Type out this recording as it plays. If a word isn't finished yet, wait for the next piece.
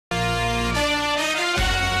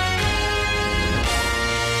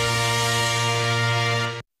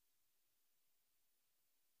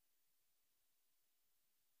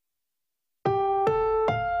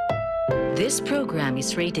This program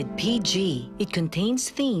is rated PG. It contains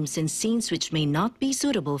themes and scenes which may not be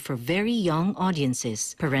suitable for very young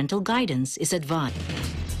audiences. Parental guidance is advised.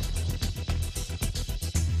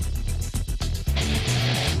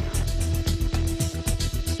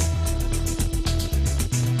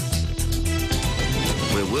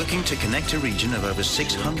 We're working to connect a region of over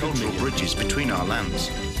 600 cultural bridges between our lands.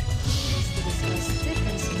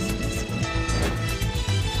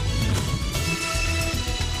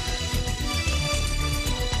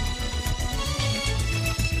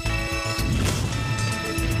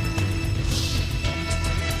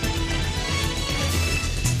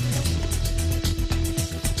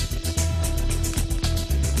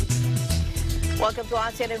 Welcome to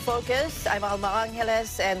ASEAN in Focus. I'm Alma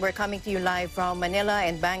Angeles, and we're coming to you live from Manila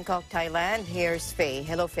and Bangkok, Thailand. Here's Faye.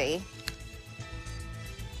 Hello, Faye.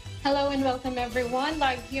 Hello and welcome everyone.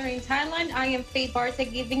 Live here in Thailand, I am Faye Barta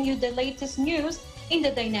giving you the latest news in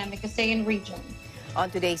the dynamic ASEAN region. On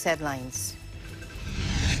today's headlines.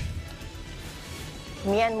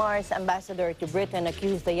 Myanmar's ambassador to Britain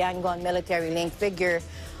accused the Yangon military-linked figure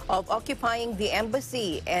of occupying the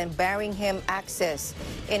embassy and barring him access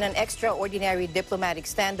in an extraordinary diplomatic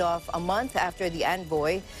standoff a month after the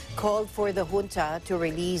envoy called for the junta to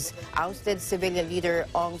release ousted civilian leader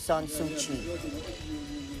Aung San Suu Kyi.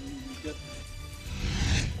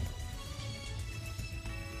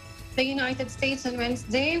 The United States on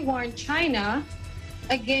Wednesday warned China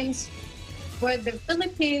against what the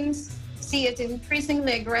Philippines see as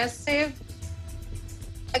increasingly aggressive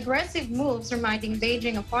moves, reminding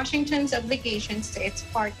Beijing of Washington's obligations to its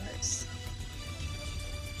partners.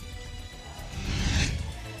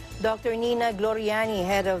 Dr. Nina Gloriani,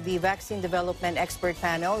 head of the Vaccine Development Expert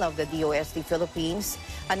Panel of the DOST Philippines,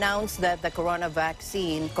 announced that the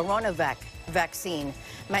CoronaVac vaccine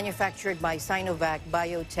manufactured by Sinovac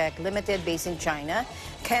Biotech Limited based in China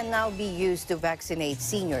can now be used to vaccinate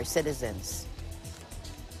senior citizens.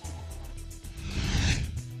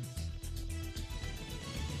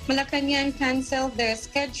 Malacanang canceled their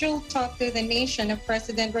scheduled talk to the nation of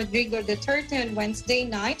President Rodrigo Duterte on Wednesday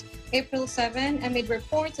night, April 7, amid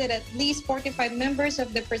reports that at least 45 members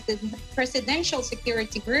of the Presidential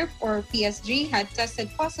Security Group, or PSG, had tested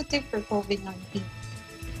positive for COVID-19.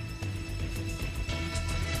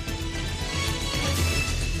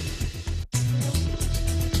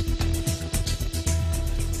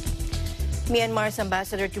 Myanmar's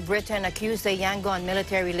ambassador to Britain accused the Yangon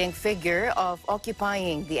military-linked figure of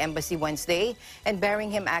occupying the embassy Wednesday and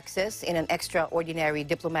barring him access in an extraordinary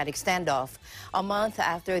diplomatic standoff a month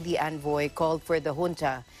after the envoy called for the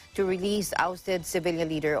junta to release ousted civilian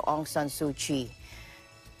leader Aung San Suu Kyi.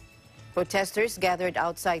 Protesters gathered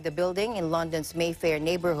outside the building in London's Mayfair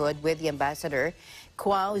neighborhood with the ambassador,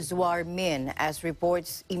 Kyaw Zwar Min. As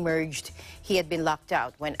reports emerged, he had been locked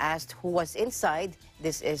out. When asked who was inside,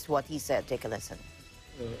 this is what he said. Take a listen.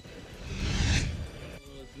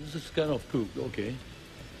 This is kind of true. Okay.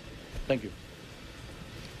 Thank you.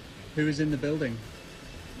 Who was in the building?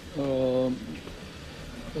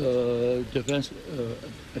 Defense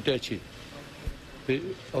attaché. They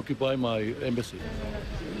occupy my embassy.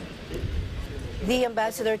 The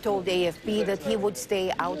ambassador told AFP that he would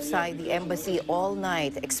stay outside the embassy all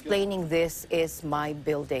night, explaining this is my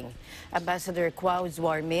building. Ambassador Kyaw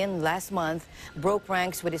Zwar Min last month broke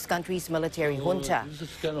ranks with his country's military junta.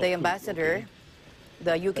 The ambassador,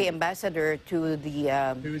 the UK ambassador to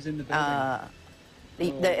the... Who was in the building?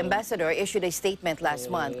 The ambassador issued a statement last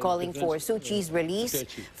month calling for Suu Kyi's release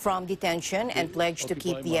from detention and pledged to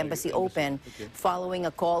keep the embassy open following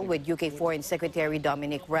a call with UK Foreign Secretary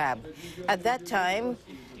Dominic Raab. At that time,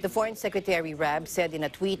 the Foreign Secretary Raab said in a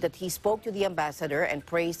tweet that he spoke to the ambassador and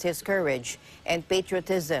praised his courage and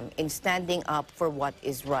patriotism in standing up for what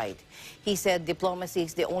is right. He said diplomacy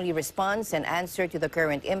is the only response and answer to the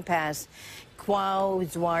current impasse. Kyaw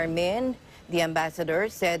Zwar Min, the ambassador,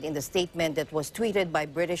 said in the statement that was tweeted by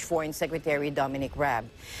British Foreign Secretary Dominic Raab.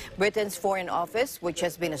 Britain's Foreign Office, which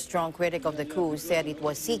has been a strong critic of the coup, said it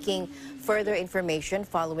was seeking further information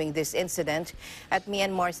following this incident at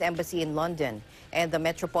Myanmar's embassy in London, and the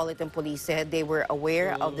Metropolitan Police said they were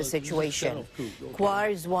aware of the situation.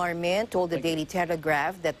 Kyaw Zwar Min told the Daily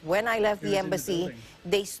Telegraph that when I left the embassy,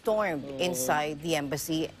 they stormed inside the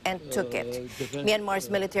embassy and took it. Myanmar's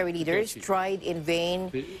military leaders tried in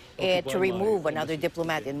vain to remove another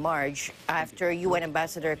diplomat in March after UN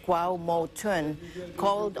Ambassador Kyaw Mo Tun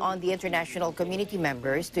called on the international community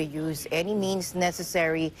members to use any means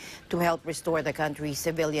necessary to help restore the country's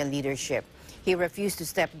civilian leadership. He refused to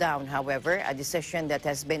step down, however, a decision that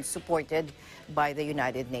has been supported by the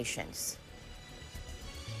United Nations.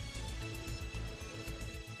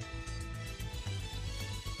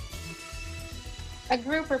 A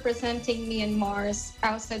group representing Myanmar's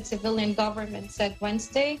outside civilian government said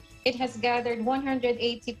Wednesday it has gathered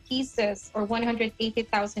 180 pieces or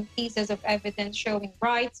 180,000 pieces of evidence showing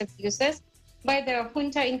rights abuses by the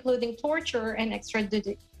junta, including torture and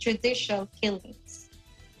extrajudicial killings.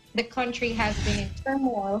 The country has been in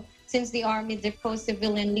turmoil since the army deposed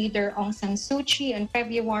civilian leader Aung San Suu Kyi on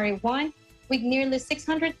February 1, with nearly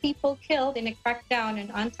 600 people killed in a crackdown on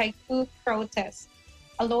anti-coup protests.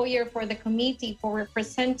 A lawyer for the committee for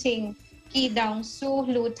representing Ki Daung Su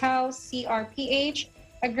Lu Tao CRPH,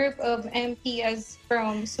 a group of MPs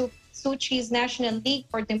from Suu Kyi's National League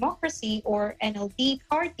for Democracy or NLD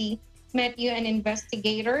party, met UN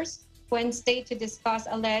investigators Wednesday to discuss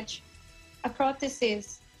alleged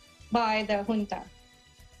atrocities by the junta.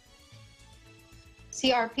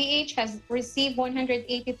 CRPH has received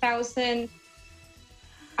 180,000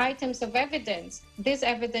 items of evidence. This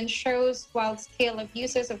evidence shows wild-scale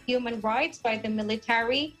abuses of human rights by the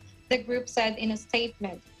military, the group said in a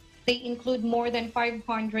statement. They include more than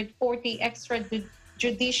 540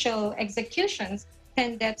 extrajudicial executions,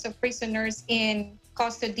 10 deaths of prisoners in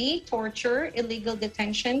custody, torture, illegal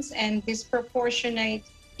detentions, and disproportionate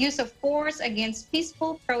use of force against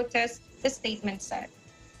peaceful protests, the statement said.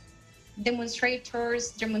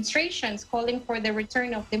 Demonstrations calling for the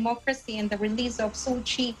return of democracy and the release of Suu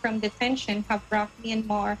Kyi from detention have rocked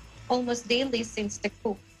Myanmar almost daily since the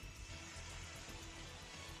coup.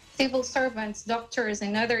 Civil servants, doctors,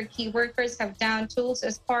 and other key workers have downed tools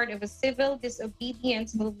as part of a civil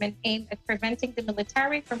disobedience movement aimed at preventing the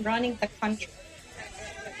military from running the country.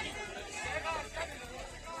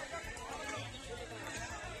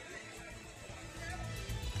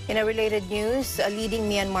 In a related news, a leading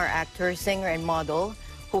Myanmar actor, singer, and model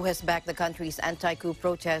who has backed the country's anti-coup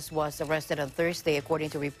protest was arrested on Thursday, according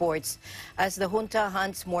to reports, as the junta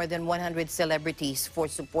hunts more than 100 celebrities for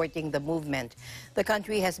supporting the movement. The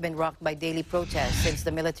country has been rocked by daily protests since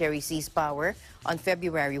the military seized power on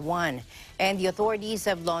February 1, and the authorities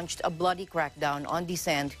have launched a bloody crackdown on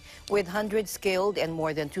dissent with hundreds killed and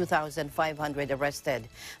more than 2,500 arrested.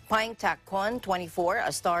 Paing Tak Kon, 24,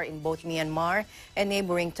 a star in both Myanmar and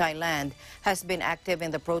neighboring Thailand, has been active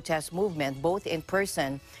in the protest movement, both in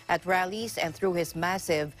person at rallies and through his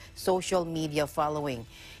massive social media following.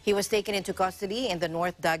 He was taken into custody in the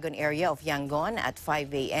North Dagon area of Yangon at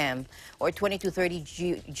 5 a.m. or 22:30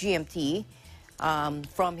 GMT.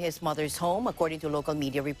 From his mother's home, according to local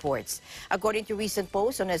media reports. According to recent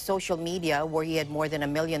posts on his social media, where he had more than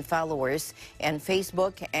 1 million followers on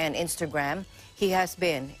Facebook and Instagram, he has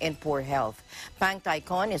been in poor health. Paing Tak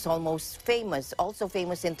Kon is also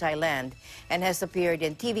famous in Thailand, and has appeared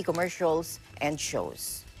in TV commercials and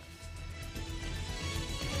shows.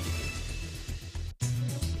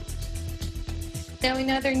 Now, in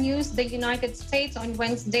other news, the United States on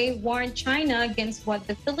Wednesday warned China against what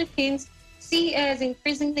the Philippines see as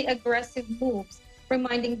increasingly aggressive moves,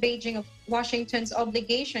 reminding Beijing of Washington's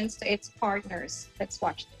obligations to its partners. Let's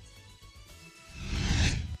watch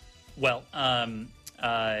this. Well,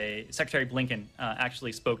 Secretary Blinken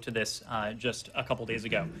actually spoke to this just a couple days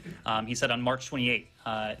ago. He said on March 28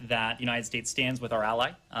 that the United States stands with our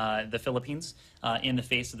ally, the Philippines, in the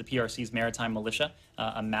face of the PRC's maritime militia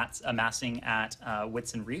amassing at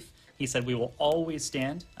Whitsun Reef. He said we will always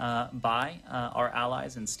stand by our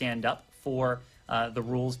allies and stand up for the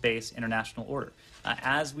rules-based international order.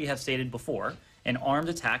 As we have stated before, an armed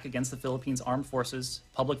attack against the Philippines' armed forces,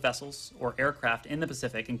 public vessels, or aircraft in the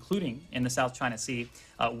Pacific, including in the South China Sea,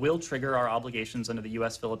 will trigger our obligations under the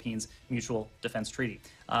U.S.-Philippines Mutual Defense Treaty.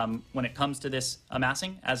 When it comes to this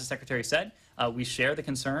amassing, as the Secretary said, we share the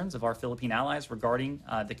concerns of our Philippine allies regarding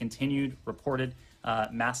the continued reported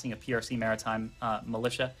massing of PRC maritime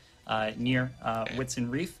militia near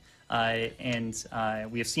Whitsun Reef. And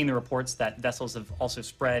we have seen the reports that vessels have also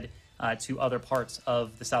spread to other parts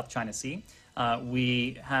of the South China Sea.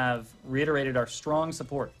 We have reiterated our strong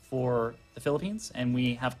support for the Philippines, and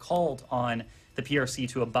we have called on the PRC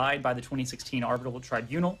to abide by the 2016 Arbitral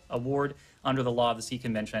Tribunal Award under the Law of the Sea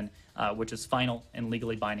Convention, which is final and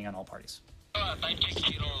legally binding on all parties. Time check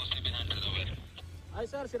 0700 over. Hi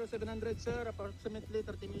sir, 0700 sir, approximately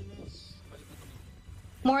 30 minutes.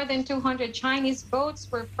 More than 200 Chinese boats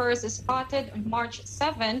were first spotted on March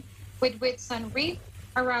 7 with Whitsun Reef,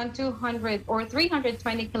 around 200 or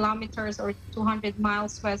 320 kilometers or 200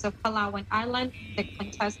 miles west of Palawan Island, the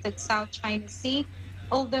contested South China Sea,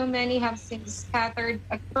 although many have since scattered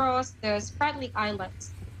across the Spratly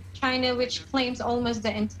Islands. China, which claims almost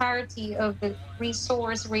the entirety of the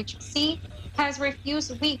resource-rich sea, has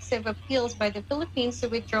refused weeks of appeals by the Philippines to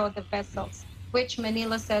withdraw the vessels, which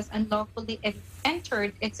Manila says unlawfully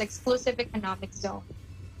entered its exclusive economic zone.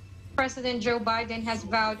 President Joe Biden has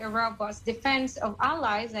vowed a robust defense of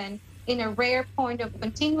allies and in a rare point of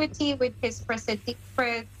continuity with his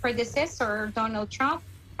predecessor, Donald Trump,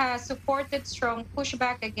 has supported strong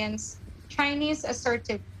pushback against Chinese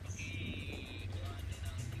assertiveness.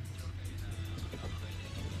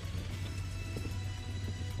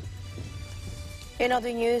 In other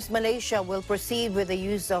news, Malaysia will proceed with the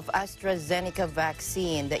use of AstraZeneca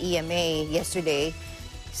vaccine. The EMA yesterday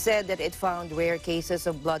said that it found rare cases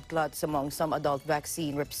of blood clots among some adult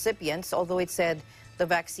vaccine recipients, although it said the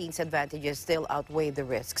vaccine's advantages still outweigh the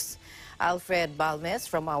risks. Alfred Balmes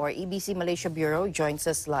from our EBC Malaysia Bureau joins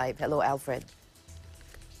us live. Hello, Alfred.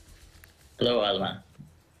 Hello, Alma.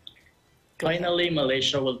 Finally,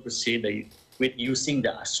 Malaysia will proceed with using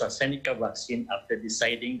the AstraZeneca vaccine after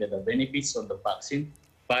deciding that the benefits of the vaccine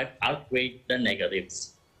far outweigh the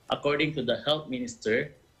negatives. According to the Health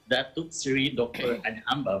Minister, Datuk Seri Dr.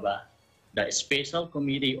 Adham Baba, the Special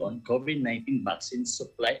Committee on COVID-19 Vaccine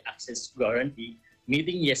Supply Access Guarantee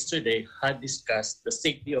meeting yesterday had discussed the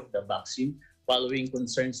safety of the vaccine following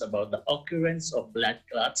concerns about the occurrence of blood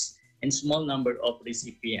clots and small number of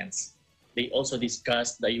recipients. They also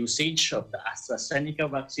discussed the usage of the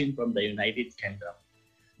AstraZeneca vaccine from the United Kingdom.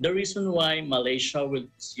 The reason why Malaysia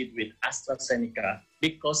will proceed with AstraZeneca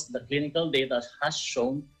because the clinical data has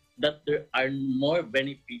shown that there are more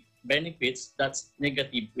benefits that's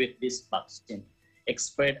negative with this vaccine.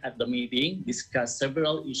 Experts at the meeting discussed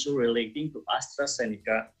several issues relating to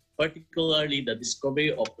AstraZeneca, particularly the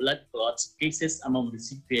discovery of blood clots cases among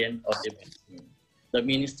recipients of the vaccine. The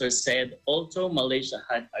minister said although Malaysia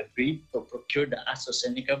had agreed to procure the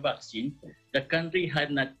AstraZeneca vaccine, the country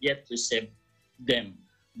had not yet received them,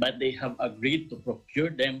 but they have agreed to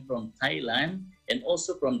procure them from Thailand and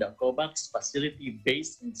also from the COVAX facility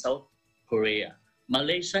based in South Korea.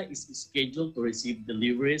 Malaysia is scheduled to receive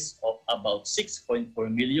deliveries of about 6.4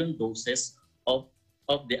 million doses of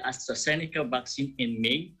the AstraZeneca vaccine in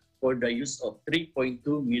May for the use of 3.2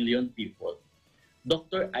 million people.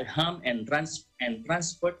 Dr. Adham and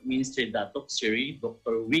Transport Minister Datuk Seri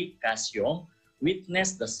Dr. Wee Kasyong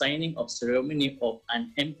witnessed the signing of ceremony of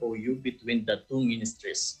an MOU between the two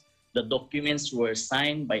ministries. The documents were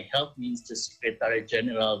signed by Health Minister Secretary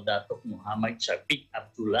General Datuk Muhammad Shafiq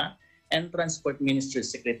Abdullah and Transport Ministry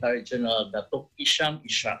Secretary General Datuk Isham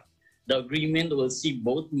Ishak. The agreement will see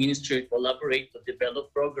both ministries collaborate to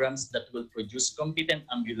develop programs that will produce competent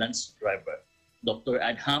ambulance drivers. Dr.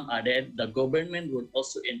 Adham added the government would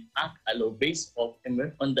also enact a law based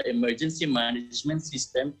on the emergency management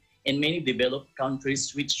system in many developed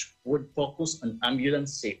countries which would focus on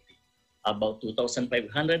ambulance safety. About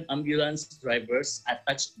 2,500 ambulance drivers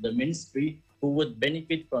attached to the ministry who would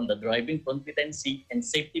benefit from the driving competency and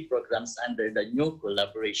safety programs under the new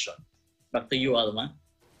collaboration. Back to you, Alma.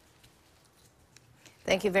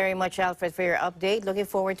 Thank you very much, Alfred, for your update. Looking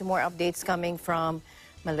forward to more updates coming from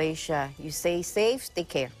Malaysia. You stay safe, take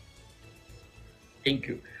care. Thank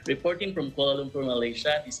you. Reporting from Kuala Lumpur,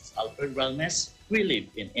 Malaysia, this is Alfred Balmes. We live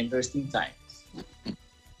in interesting times.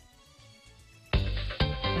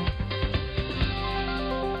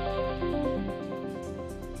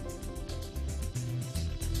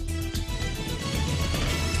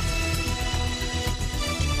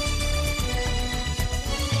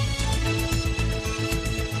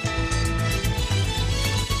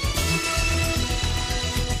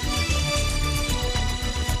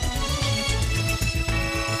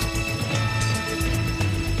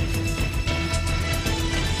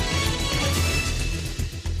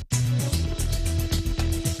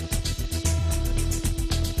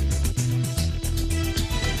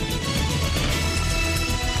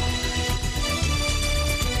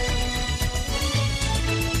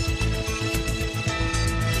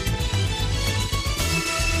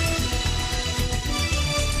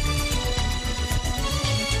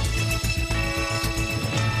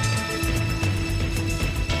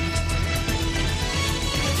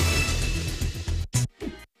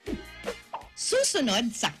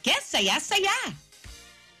 Susunod sa Kesaya-saya.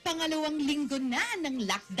 Pangalawang linggo na ng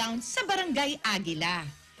lockdown sa Barangay Aguila.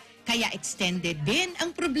 Kaya extended din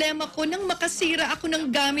ang problema ko nang makasira ako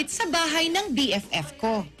ng gamit sa bahay ng BFF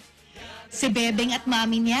ko. Si Bebeng at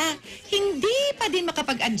mami niya, hindi pa din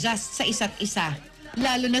makapag-adjust sa isa't isa.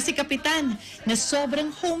 Lalo na si Kapitan na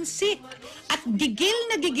sobrang homesick at gigil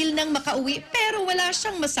na gigil nang makauwi pero wala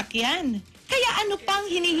siyang masakyan. Kaya ano pang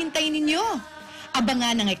hinihintay ninyo?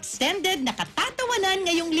 Abangan ng extended na katatawanan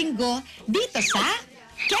ngayong linggo dito sa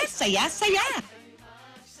Kesaya-saya.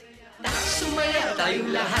 Sumaya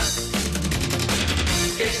tayong lahat.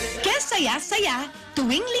 Kesaya-saya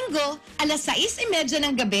tuwing linggo alas 6:30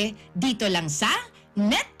 ng gabi dito lang sa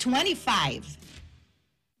Net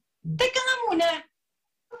 25. Teka nga muna,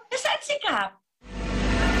 nasaan si Cap?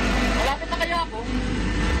 Malapit na kayo ako.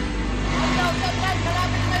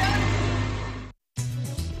 Malapit na yun.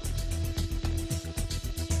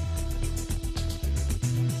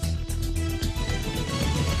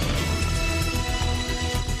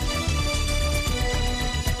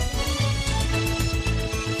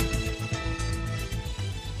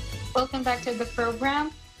 Welcome back to the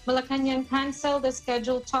program. Malacanang canceled the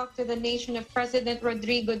scheduled talk to the nation of President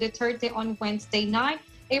Rodrigo Duterte on Wednesday night,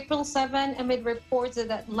 April 7, amid reports that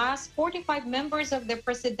at last 45 members of the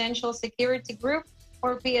Presidential Security Group,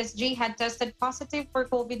 or PSG, had tested positive for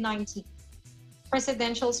COVID-19.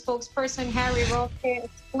 Presidential spokesperson Harry Roque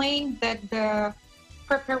explained that the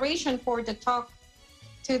preparation for the talk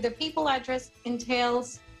to the people address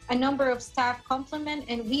entails a number of staff complement,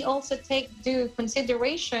 and we also take due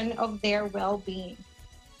consideration of their well-being.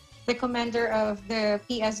 The commander of the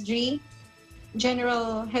PSG,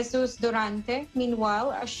 General Jesus Durante,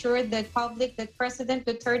 meanwhile, assured the public that President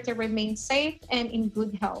Duterte remains safe and in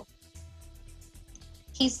good health.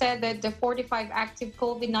 He said that the 45 active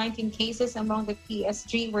COVID-19 cases among the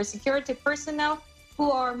PSG were security personnel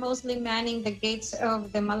who are mostly manning the gates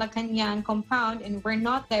of the Malacanang compound and were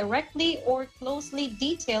not directly or closely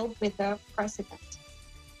detailed with the president.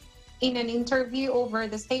 In an interview over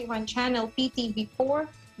the state-run channel PTV4,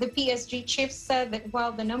 the PSG chief said that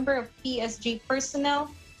while the number of PSG personnel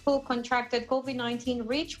who contracted COVID-19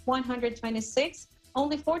 reached 126,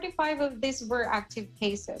 only 45 of these were active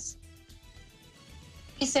cases.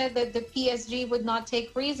 He said that the PSG would not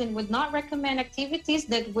take risks and would not recommend activities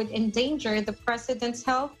that would endanger the president's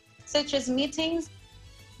health, such as meetings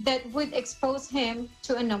that would expose him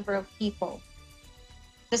to a number of people.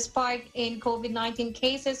 The spike in COVID-19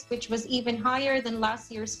 cases, which was even higher than last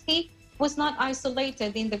year's peak, was not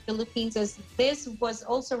isolated in the Philippines, as this was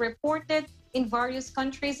also reported in various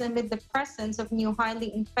countries amid the presence of new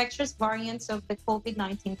highly infectious variants of the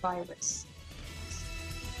COVID-19 virus.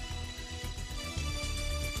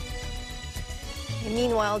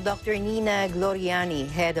 Meanwhile, Dr. Nina Gloriani,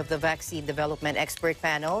 head of the Vaccine Development Expert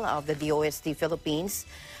Panel of the DOST Philippines,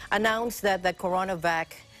 announced that the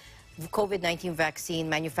CoronaVac COVID-19 vaccine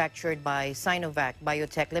manufactured by Sinovac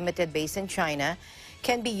Biotech Limited based in China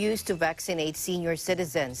can be used to vaccinate senior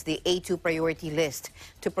citizens, the A2 priority list,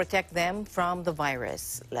 to protect them from the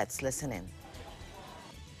virus. Let's listen in.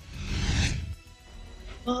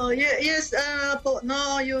 Yes po,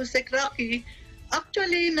 no, Yusek Rocky.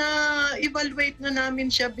 Actually, na-evaluate na namin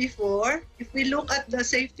siya before. If we look at the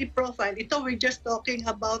safety profile, ito we're just talking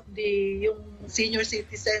about yung senior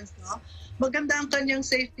citizens, no? Maganda ang kanyang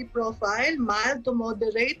safety profile, mild to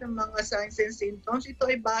moderate ang mga signs and symptoms. Ito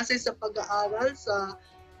ay base sa pag-aaral sa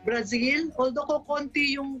Brazil. Although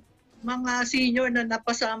konti yung mga senior na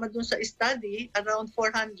napasama dun sa study, around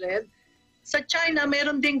 400. Sa China,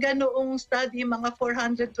 meron din ganoong study, mga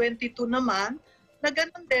 422 naman, na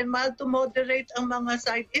ganun din, mild to moderate ang mga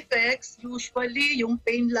side effects, usually yung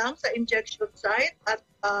pain lang sa injection site at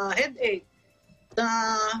headache na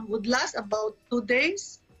would last about 2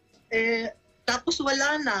 days. Tapos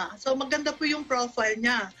wala na. So maganda po yung profile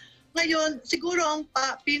niya. Ngayon, siguro ang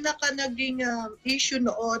pinaka naging issue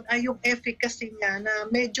noon ay yung efficacy niya na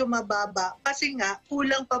medyo mababa kasi nga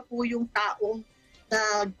kulang pa po yung taong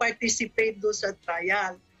nag-participate doon sa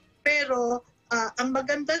trial. Pero ang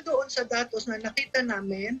maganda doon sa datos na nakita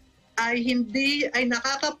namin ay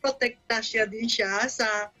nakakaprotekta din siya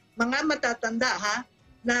sa mga matatanda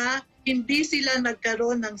na hindi sila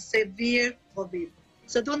nagkaroon ng severe COVID.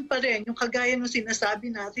 So doon pa rin, yung kagaya ng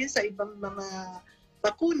sinasabi natin sa ibang mga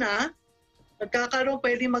bakuna,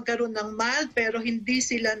 pwede magkaroon ng mild pero hindi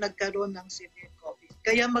sila nagkaroon ng severe COVID.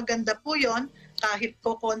 Kaya maganda po yon kahit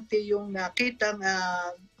po konti yung nakitang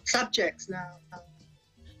subjects na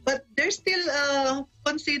but they're still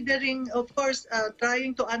considering, of course,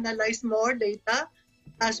 trying to analyze more data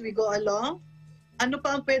as we go along. Ano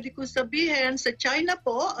pa ang pwede kong sabihin? Sa China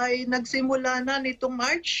po ay nagsimula na nitong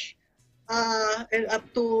March up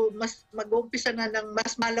to mag-umpisa na ng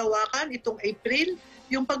mas malawakan itong April,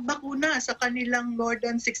 yung pagbakuna sa kanilang more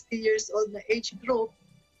than 60 years old na age group.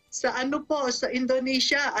 Sa sa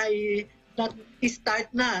Indonesia ay start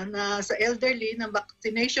na sa elderly ng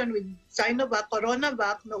vaccination with Sinovac,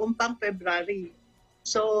 CoronaVac noong pang February.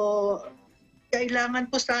 So, kailangan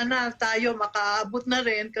po sana tayo makaabot na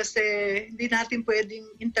rin kasi hindi natin pwedeng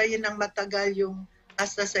hintayin ng matagal yung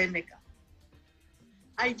AstraZeneca.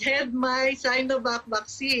 I had my Sinovac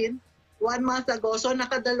vaccine 1 month ago, so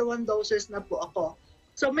nakadalawang doses na po ako.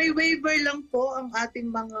 So may waiver lang po ang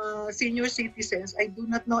ating mga senior citizens. I do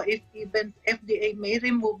not know if even FDA may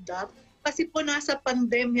remove that. Kasi po nasa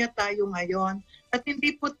pandemya tayo ngayon. At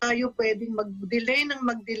hindi po tayo pwedeng mag-delay ng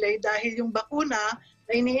mag-delay dahil yung bakuna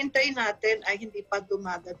na iniintay natin ay hindi pa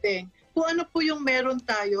dumadating. Kung ano po yung meron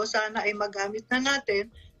tayo, sana ay magamit na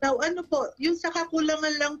natin. Now, ano po, yung sa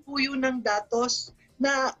kakulangan lang po yun ng datos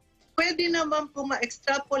na pwede naman po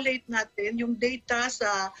ma-extrapolate natin yung data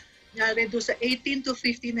sa nyari doon sa 18 to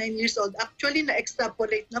 59 years old. Actually,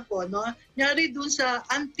 na-extrapolate na po, no? Nyari doon sa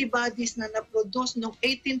antibodies na na-produce nung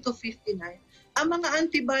 18 to 59. Ang mga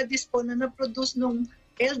antibodies po na na-produce nung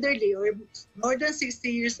elderly or more than 60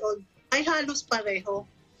 years old ay halos pareho.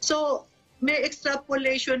 So, may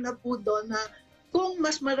extrapolation na po doon na kung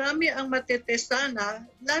mas marami ang matetest sana,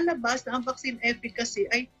 lalabas na ang vaccine efficacy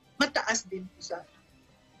ay mataas din po sana.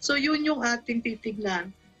 So, yun yung ating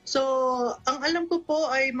titignan. So, ang alam ko po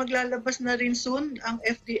ay maglalabas na rin soon ang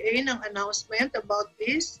FDA ng announcement about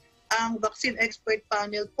this. Ang vaccine expert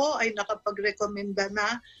panel po ay nakapag-recommenda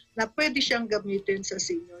na pwede siyang gamitin sa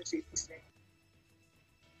senior citizen.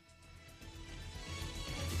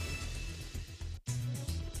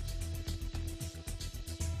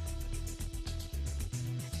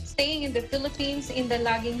 Staying in the Philippines, in the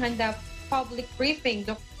Laging Handa public briefing,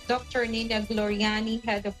 Dr. Nina Gloriani,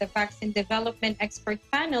 head of the Vaccine Development Expert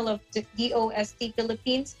Panel of the DOST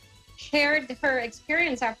Philippines, shared her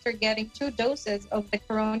experience after getting 2 doses of the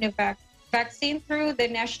coronavirus vaccine through the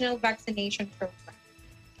National Vaccination Program.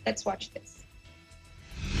 Let's watch this.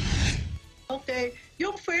 Okay,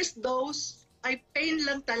 yung first dose ay pain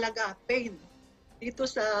lang talaga, pain. Dito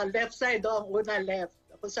sa left side, ang una left,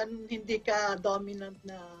 kung saan hindi ka dominant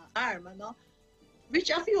na arm, ano? Which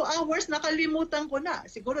a few hours nakalimutan ko na.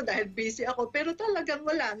 Siguro dahil busy ako, pero talagang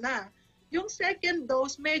wala na. Yung second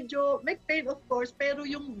dose, medyo, may pain of course, pero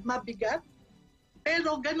yung mabigat,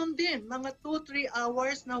 pero ganun din, mga 2-3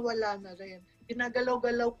 hours na wala na rin.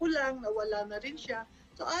 Ginagalaw-galaw ko lang, nawala na rin siya.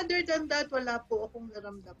 So other than that, wala po akong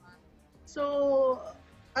naramdaman. So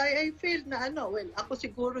I feel na ako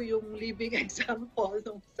siguro yung living example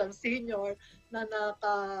ng isang senior na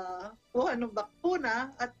nakakuha ng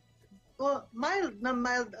bakuna at mild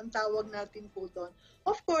ang tawag natin po doon.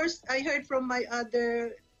 Of course, I heard from my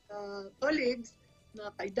other colleagues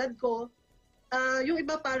na kaedad ko, yung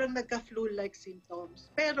iba parang nagka-flu-like symptoms.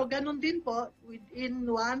 Pero ganun din po, within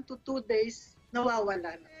 1 to 2 days,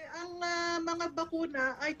 nawawala na. Ang mga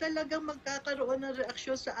bakuna ay talagang magkakaroon ng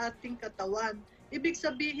reaksyon sa ating katawan. Ibig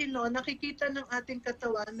sabihin, nakikita ng ating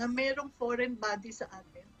katawan na merong foreign body sa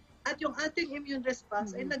atin. At yung ating immune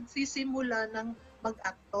response ay nagsisimula ng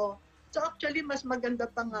mag-akto. So actually, mas maganda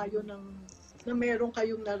pa nga yun na meron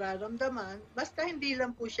kayong nararamdaman. Basta hindi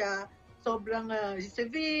lang po siya sobrang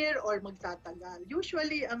severe or magtatagal.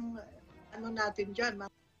 Usually, ang natin dyan,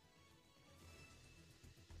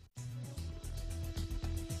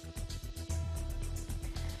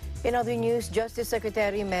 In other news, Justice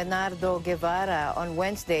Secretary Bernardo Guevara on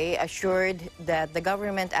Wednesday assured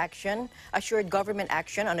government action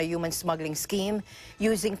on a human smuggling scheme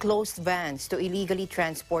using closed vans to illegally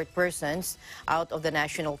transport persons out of the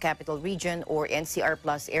National Capital Region or NCR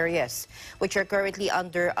Plus areas, which are currently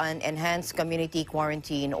under an enhanced community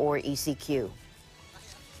quarantine or ECQ.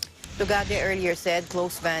 Tugade earlier said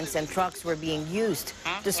closed vans and trucks were being used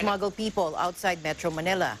to smuggle people outside Metro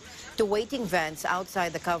Manila to waiting vans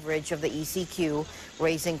outside the coverage of the ECQ,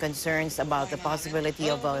 raising concerns about the possibility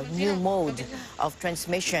of a new mode of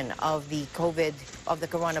transmission of the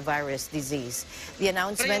coronavirus disease. The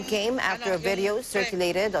announcement came after a video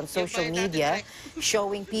circulated on social media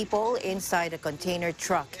showing people inside a container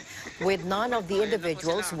truck with none of the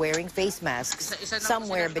individuals wearing face masks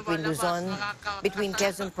somewhere between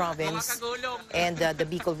Quezon Province and the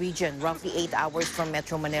Bicol region, roughly 8 hours from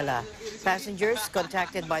Metro Manila. Passengers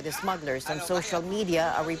contacted by the smugglers on social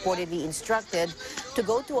media are reportedly instructed to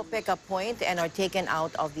go to a pickup point and are taken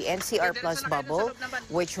out of the NCR Plus bubble,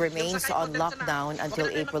 which remains on lockdown until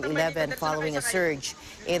April 11 following a surge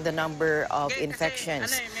in the number of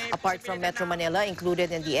infections. Apart from Metro Manila,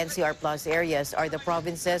 included in the NCR Plus areas are the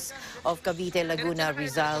provinces of Cavite, Laguna,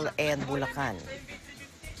 Rizal, and Bulacan.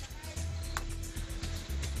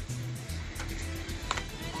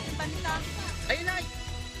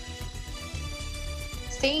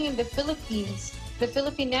 Staying in the Philippines, the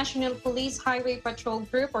Philippine National Police Highway Patrol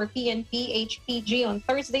Group, or PNP-HPG, on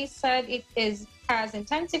Thursday said it has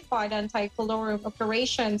intensified anti-colorum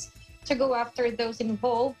operations to go after those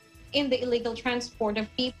involved in the illegal transport of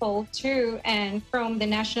people to and from the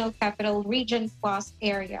National Capital Region Plus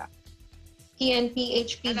area.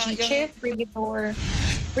 PNP-HPG Chief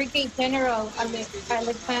Brigade General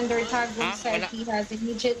Alexander Tagum said he has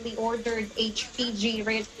immediately ordered HPG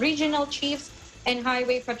regional chiefs and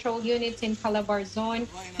highway patrol units in Calabar Zone,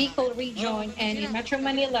 Bicol Region, and in Metro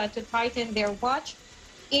Manila to tighten their watch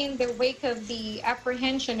in the wake of the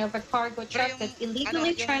apprehension of a cargo truck that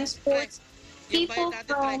illegally transports people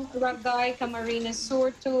from Ragay, Camarines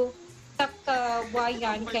Sur to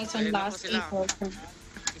Tackawayan, Quezon last April 3.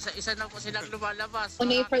 Isa-isa na po silang lumalabas. On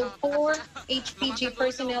April 4, HPG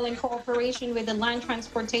personnel in cooperation with the Land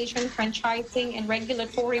Transportation, Franchising, and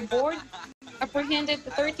Regulatory Board apprehended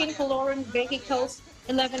 13 colored vehicles,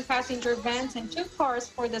 11 passenger vans, and 2 cars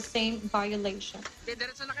for the same violation. The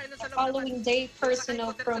following day,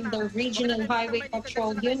 personnel from the Regional Highway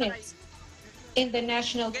Patrol units in the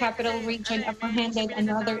National Capital Region apprehended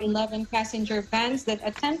another 11 passenger vans that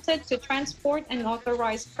attempted to transport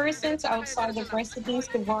unauthorized persons outside of residence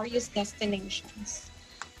to various destinations.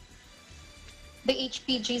 The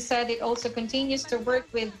HPG said it also continues to work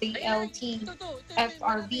with the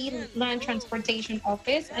LTFRB Land Transportation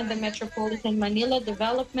Office and the Metropolitan Manila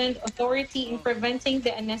Development Authority in preventing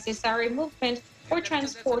the unnecessary movement or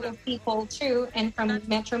transport of people to and from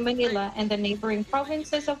Metro Manila and the neighboring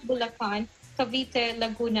provinces of Bulacan, Cavite,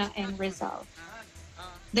 Laguna, and Rizal.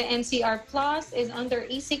 The NCR Plus is under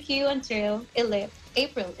ECQ until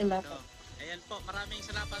April 11. Ayan po, maraming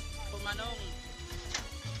salamat po, Manong.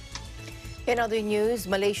 In other news,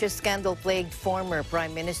 Malaysia's scandal-plagued former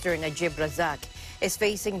Prime Minister Najib Razak is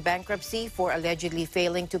facing bankruptcy for allegedly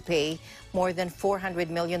failing to pay more than $400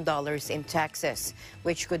 million in taxes,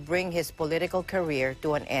 which could bring his political career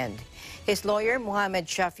to an end. His lawyer, Muhammad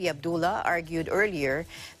Shafi Abdullah, argued earlier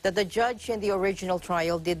that the judge in the original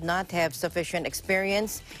trial did not have sufficient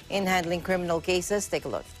experience in handling criminal cases. Take a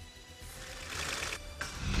look.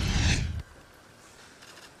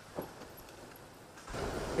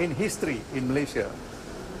 In history in Malaysia,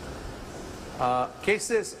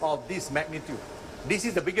 cases of this magnitude, this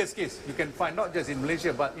is the biggest case you can find, not just in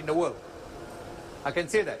Malaysia, but in the world. I can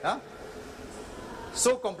say that, huh?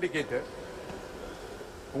 So complicated,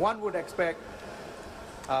 one would expect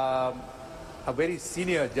a very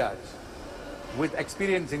senior judge with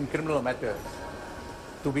experience in criminal matters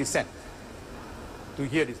to be sent to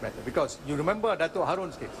hear this matter. Because you remember Dato'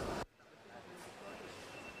 Harun's case.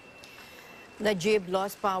 Najib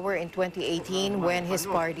lost power in 2018 when his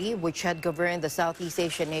party, which had governed the Southeast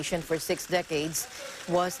Asian nation for 6 decades,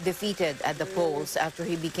 was defeated at the polls after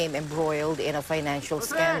he became embroiled in a financial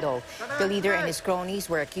scandal. The leader and his cronies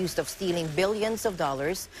were accused of stealing billions of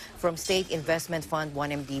dollars from State Investment Fund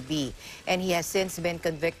 1MDB, and he has since been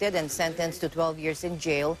convicted and sentenced to 12 years in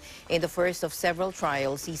jail in the first of several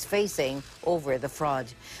trials he's facing over the fraud.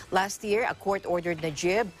 Last year, a court ordered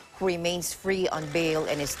Najib, who remains free on bail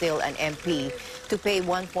and is still an MP, to pay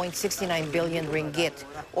 1.69 billion ringgit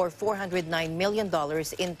or $409 million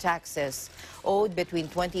in taxes owed between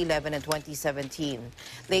 2011 and 2017.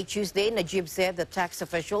 Late Tuesday, Najib said the tax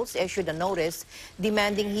officials issued a notice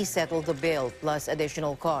demanding he settle the bill plus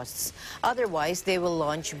additional costs. Otherwise, they will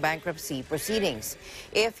launch bankruptcy proceedings.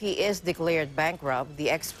 If he is declared bankrupt,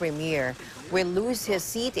 the ex-premier will lose his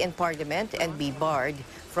seat in parliament and be barred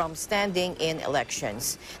from standing in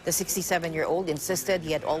elections. The 67-year-old insisted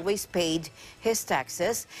he had always paid his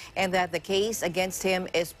taxes and that the case against him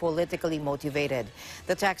is politically motivated.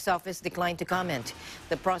 The tax office declined to comment.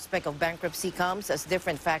 The prospect of bankruptcy comes as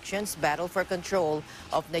different factions battle for control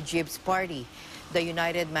of Najib's party, the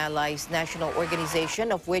United Malays National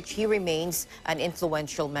Organization, of which he remains an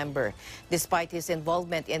influential member. Despite his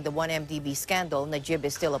involvement in the 1MDB scandal, Najib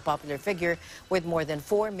is still a popular figure with more than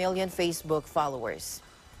 4 million Facebook followers.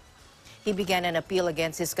 He began an appeal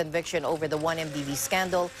against his conviction over the 1MDB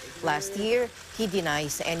scandal last year. He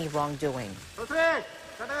denies any wrongdoing.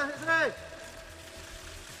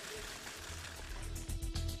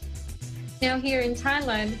 Now here in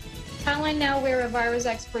Thailand now where a virus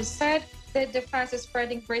expert said that the fastest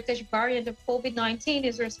spreading British variant of COVID-19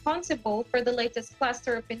 is responsible for the latest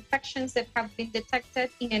cluster of infections that have been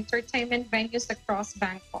detected in entertainment venues across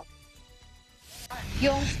Bangkok.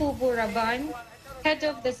 Yongfu Buraban, head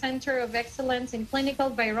of the Center of Excellence in Clinical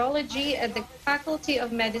Virology at the Faculty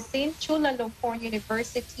of Medicine, Chulalongkorn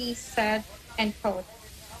University, said, and quote,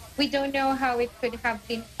 "We don't know how it could have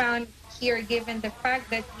been found here given the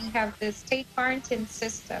fact that we have the state quarantine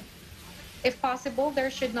system. If possible,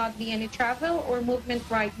 there should not be any travel or movement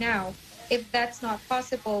right now. If that's not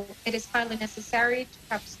possible, it is highly necessary to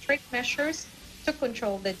have strict measures to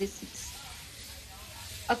control the disease."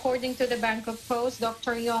 According to the Bangkok Post,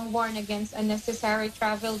 Dr. Yong warned against unnecessary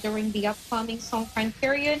travel during the upcoming Songkran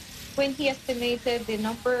period when he estimated the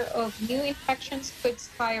number of new infections could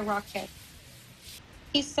skyrocket.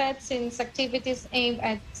 He said since activities aimed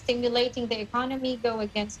at stimulating the economy go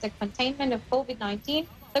against the containment of COVID-19,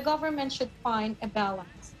 the government should find a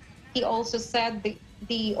balance. He also said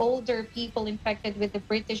the older people infected with the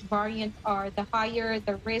British variant are, the higher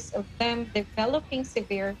the risk of them developing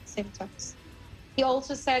severe symptoms. He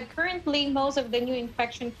also said currently most of the new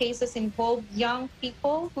infection cases involve young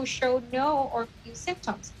people who show no or few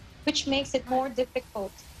symptoms, which makes it more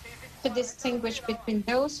difficult to distinguish between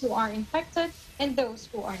those who are infected and those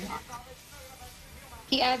who are not.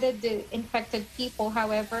 He added the infected people,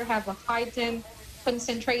 however, have a heightened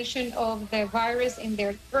concentration of the virus in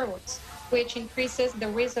their throats, which increases the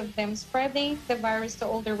risk of them spreading the virus to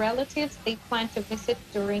older relatives they plan to visit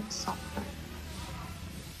during summer.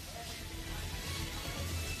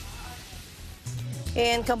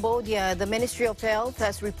 In Cambodia, the Ministry of Health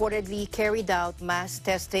has reportedly carried out mass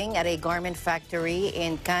testing at a garment factory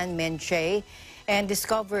in Can Men Chay and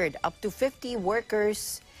discovered up to 50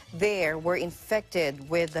 workers there were infected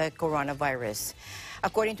with the coronavirus.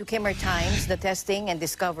 According to Khmer Times, the testing and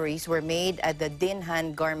discoveries were made at the Din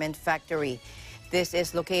Han Garment Factory. This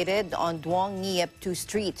is located on Duong Niep 2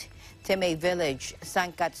 Street, Temay Village,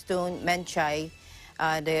 Sankatstun, Menchai,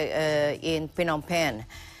 in Phnom Penh.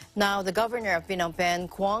 Now, the governor of Phnom Penh,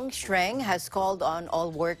 Quang Shreng, has called on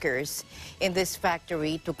all workers in this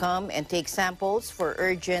factory to come and take samples for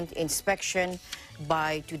urgent inspection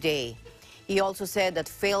by today. He also said that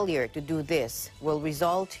failure to do this will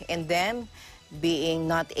result in them being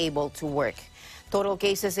not able to work. Total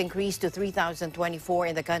cases increased to 3,024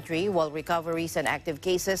 in the country, while recoveries and active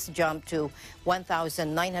cases jumped to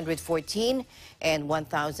 1,914 and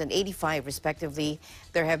 1,085 respectively.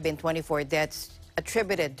 There have been 24 deaths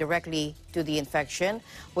attributed directly to the infection,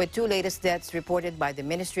 with 2 latest deaths reported by the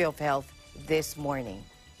Ministry of Health this morning.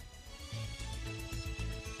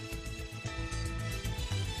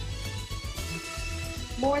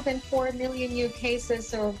 More than 4 million new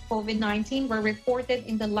cases of COVID-19 were reported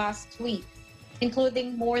in the last week,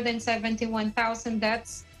 including more than 71,000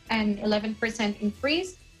 deaths, an 11%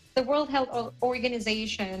 increase, the World Health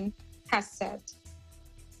Organization has said.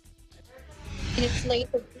 In its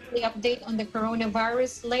latest weekly update on the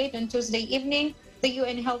coronavirus late on Tuesday evening, the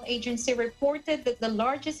UN Health Agency reported that the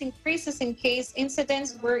largest increases in case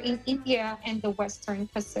incidents were in India and the Western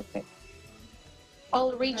Pacific.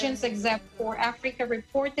 All regions except for Africa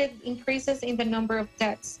reported increases in the number of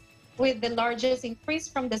deaths, with the largest increase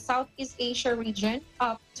from the Southeast Asia region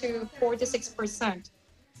up to 46%.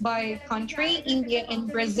 By country, India and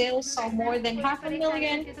Brazil saw more than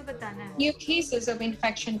 500,000 new cases of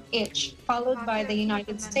infection each, followed by the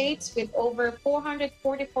United States with over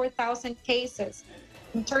 444,000 cases,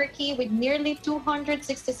 in Turkey with nearly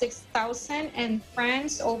 266,000, and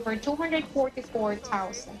France over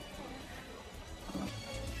 244,000.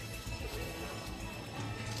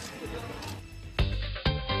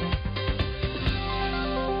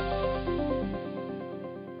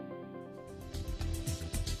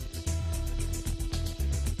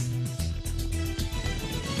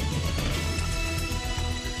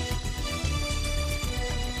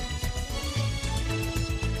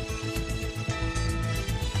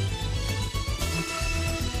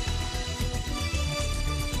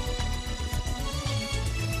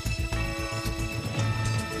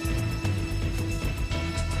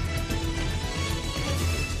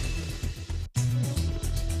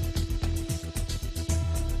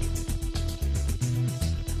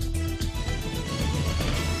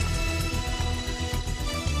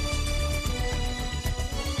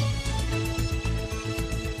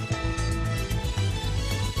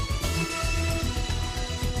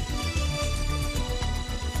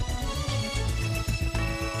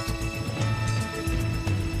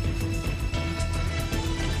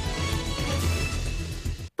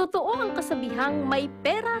 Totoo ang kasabihang may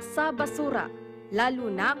pera sa basura, lalo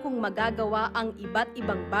na kung magagawa ang iba't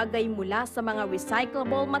ibang bagay mula sa mga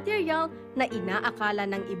recyclable material na inaakala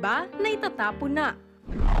ng iba na itatapon na.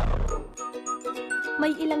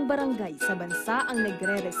 May ilang barangay sa bansa ang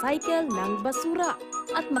nagre-recycle ng basura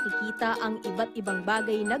at makikita ang iba't ibang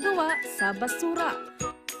bagay na gawa sa basura.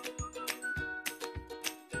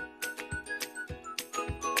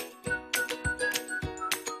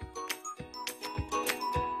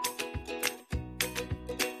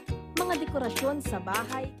 Mga dekorasyon sa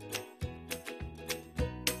bahay,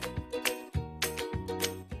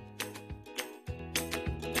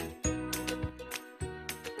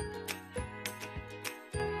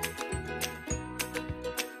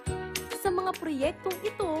 sa mga proyektong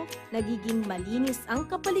ito, nagiging malinis ang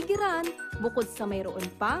kapaligiran bukod sa mayroon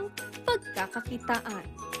pang pagkakakitaan.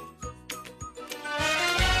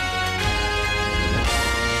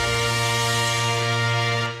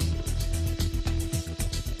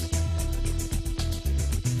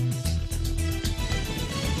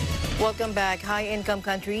 Welcome back. High-income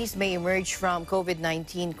countries may emerge from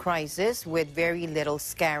COVID-19 crisis with very little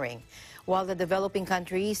scarring, while the developing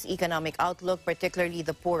countries' economic outlook, particularly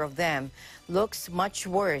the poor of them, looks much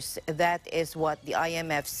worse. That is what the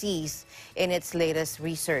IMF sees in its latest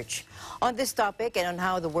research. On this topic and on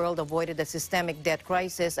how the world avoided a systemic debt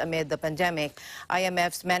crisis amid the pandemic,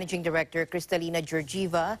 IMF's Managing Director Kristalina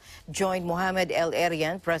Georgieva joined Mohamed El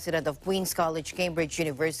Erian, President of Queen's College, Cambridge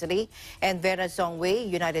University, and Vera Songwei,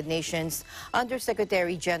 United Nations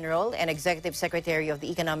Undersecretary General and Executive Secretary of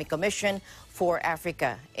the Economic Commission for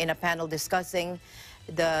Africa, in a panel to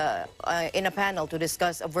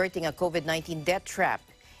discuss averting a COVID-19 debt trap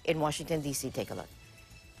in Washington, D.C. Take a look.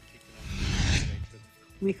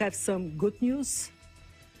 We have some good news,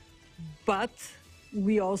 but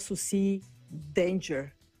we also see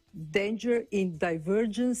danger in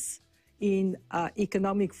divergence in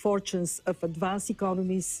economic fortunes of advanced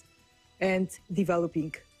economies and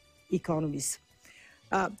developing economies.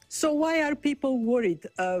 So why are people worried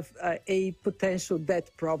of a potential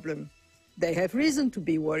debt problem? They have reason to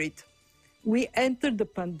be worried. We entered the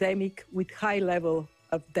pandemic with high level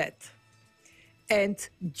of debt. And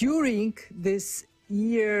during this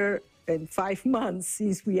year and 5 months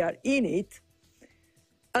since we are in it,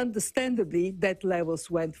 understandably, debt levels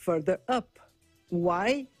went further up.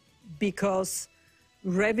 Why? Because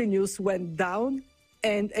revenues went down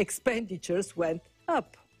and expenditures went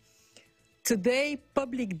up. Today,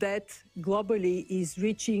 public debt globally is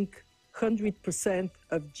reaching 100%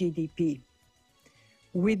 of GDP.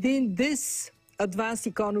 Within this, advanced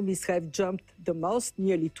economies have jumped the most,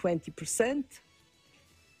 nearly 20%.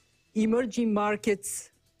 Emerging markets,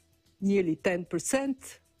 nearly 10%.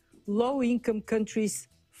 Low-income countries,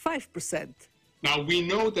 5%. Now, we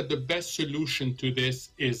know that the best solution to this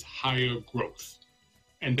is higher growth,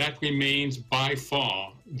 and that remains by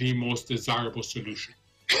far the most desirable solution.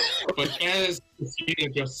 But as Cecilia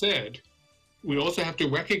just said, we also have to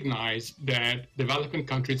recognize that developing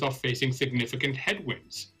countries are facing significant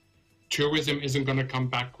headwinds. Tourism isn't going to come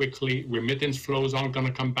back quickly. Remittance flows aren't going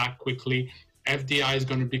to come back quickly. FDI is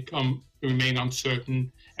going to remain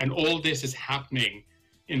uncertain. And all this is happening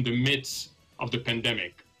in the midst of the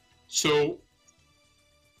pandemic. So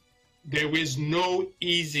there is no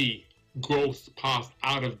easy growth path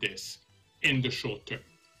out of this in the short term.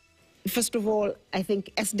 First of all, I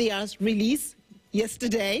think SDR's release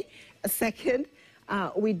yesterday. Second,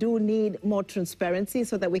 we do need more transparency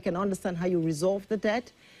so that we can understand how you resolve the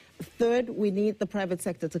debt. Third, we need the private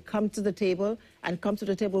sector to come to the table and come to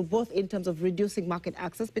the table both in terms of reducing market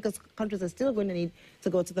access, because countries are still going to need to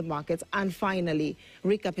go to the markets, and finally,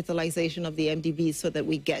 recapitalization of the MDBs so that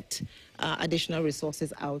we get additional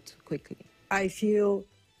resources out quickly. I feel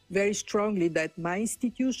very strongly that my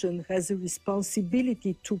institution has a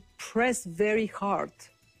responsibility to press very hard,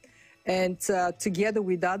 and together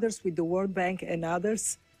with others, with the World Bank and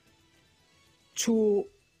others, to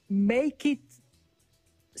make it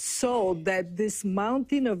so that this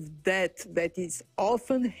mountain of debt that is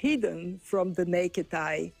often hidden from the naked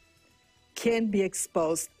eye can be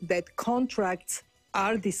exposed, that contracts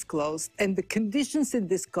are disclosed, and the conditions in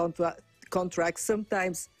this contract,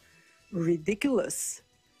 sometimes ridiculous,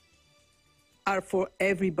 are for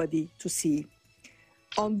everybody to see.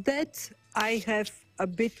 On that, I have a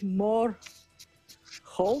bit more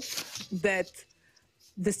hope that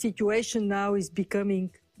the situation now is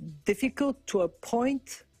becoming difficult to a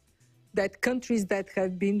point that countries that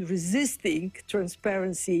have been resisting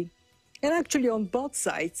transparency, and actually on both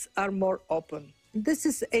sides, are more open. This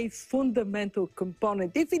is a fundamental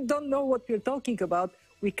component. If we don't know what we're talking about,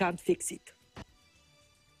 we can't fix it.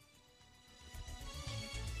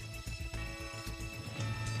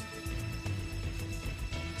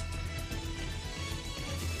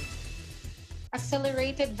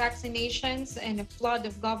 Accelerated vaccinations and a flood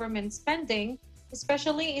of government spending,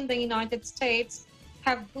 especially in the United States,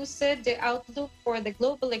 have boosted the outlook for the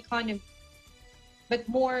global economy. But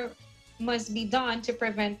more must be done to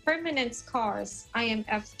prevent permanent scars,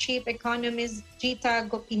 IMF chief economist Gita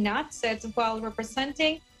Gopinath said while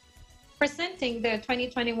presenting the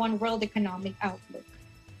 2021 World Economic Outlook.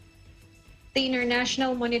 The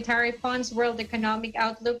International Monetary Fund's World Economic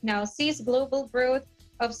Outlook now sees global growth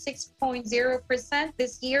of 6.0%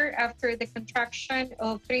 this year after the contraction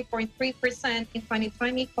of 3.3% in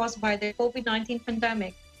 2020 caused by the COVID-19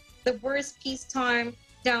 pandemic, the worst peacetime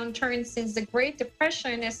downturn since the Great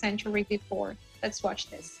Depression a century before. Let's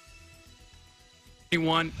watch this.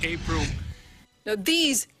 21 April. Now,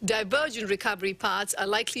 these divergent recovery paths are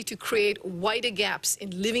likely to create wider gaps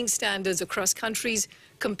in living standards across countries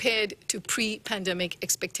compared to pre-pandemic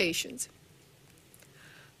expectations.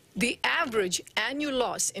 The average annual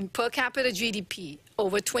loss in per capita GDP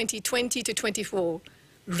over 2020 to 24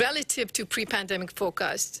 relative to pre-pandemic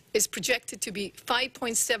forecasts is projected to be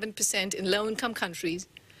 5.7% in low-income countries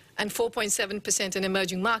and 4.7% in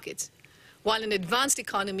emerging markets, while in advanced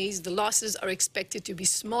economies, the losses are expected to be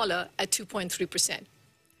smaller at 2.3%.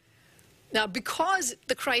 Now, because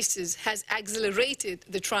the crisis has accelerated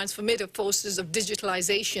the transformative forces of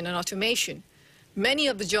digitalization and automation, many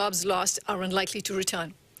of the jobs lost are unlikely to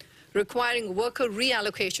return, requiring worker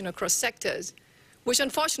reallocation across sectors, which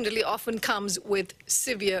unfortunately often comes with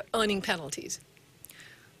severe earning penalties.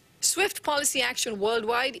 Swift policy action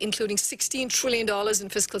worldwide, including $16 trillion in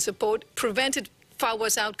fiscal support, prevented far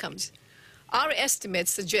worse outcomes. Our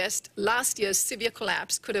estimates suggest last year's severe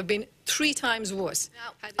collapse could have been 3 times worse.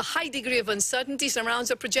 A high degree of uncertainty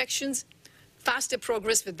surrounds our projections. Faster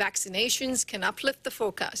progress with vaccinations can uplift the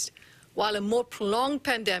forecast, while a more prolonged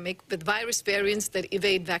pandemic with virus variants that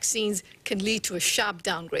evade vaccines can lead to a sharp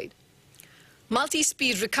downgrade.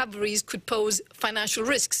 Multi-speed recoveries could pose financial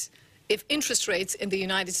risks if interest rates in the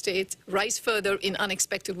United States rise further in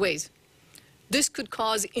unexpected ways. This could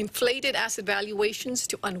cause inflated asset valuations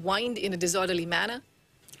to unwind in a disorderly manner.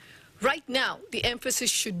 Right now, the emphasis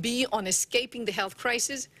should be on escaping the health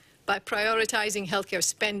crisis by prioritizing healthcare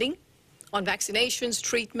spending on vaccinations,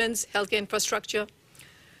 treatments, healthcare infrastructure.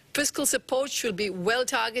 Fiscal support should be well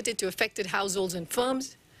targeted to affected households and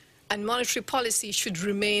firms, and monetary policy should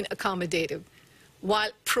remain accommodative,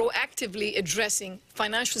 while proactively addressing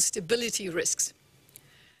financial stability risks.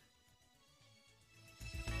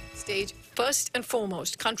 Stage, first and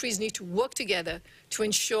foremost, countries need to work together to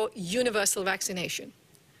ensure universal vaccination.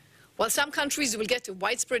 While some countries will get to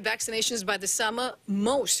widespread vaccinations by the summer,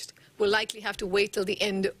 most will likely have to wait till the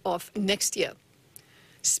end of next year.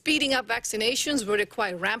 Speeding up vaccinations will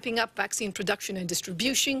require ramping up vaccine production and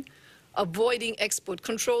distribution, avoiding export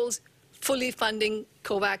controls, fully funding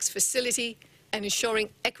COVAX facility, and ensuring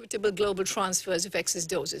equitable global transfers of excess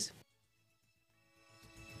doses.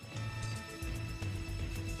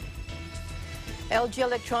 LG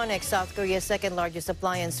Electronics, South Korea's second-largest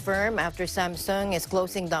appliance firm after Samsung, is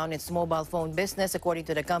closing down its mobile phone business, according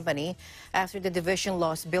to the company, after the division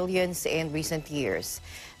lost billions in recent years.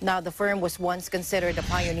 Now, the firm was once considered a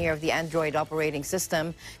pioneer of the Android operating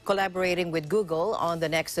system, collaborating with Google on the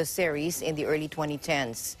Nexus series in the early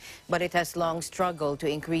 2010s. But it has long struggled to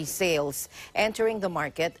increase sales, entering the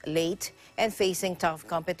market late and facing tough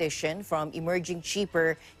competition from emerging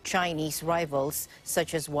cheaper Chinese rivals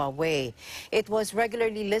such as Huawei. It was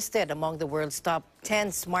regularly listed among the world's top 10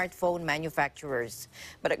 smartphone manufacturers.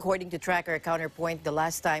 But according to tracker Counterpoint, the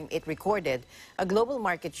last time it recorded a global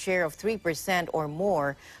market share of 3% or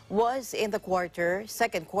more was in the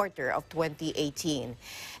second quarter of 2018.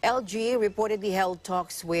 LG reportedly held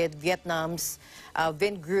talks with Vietnam's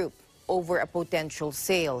Vingroup over a potential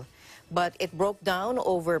sale, but it broke down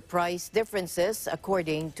over price differences,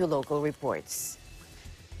 according to local reports.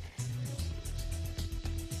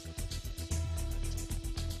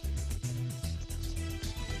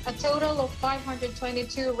 A total of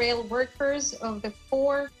 522 rail workers of the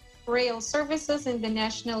 4 rail services in the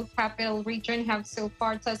National Capital Region have so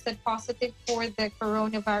far tested positive for the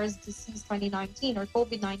coronavirus disease 2019 or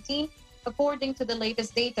COVID-19, according to the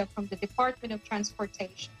latest data from the Department of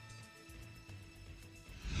Transportation.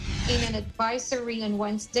 In an advisory on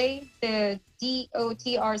Wednesday, the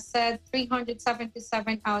DOTR said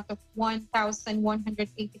 377 out of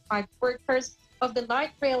 1,185 workers of the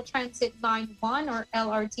Light Rail Transit Line 1 or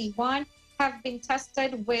LRT1 have been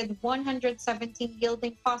tested with 117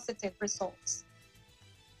 yielding positive results.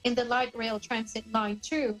 In the Light Rail Transit Line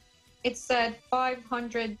 2, it said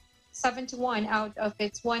 571 out of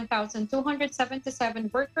its 1,277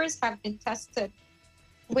 workers have been tested,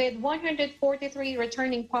 with 143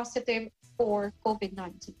 returning positive for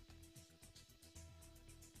COVID-19.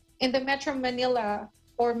 In the Metro Manila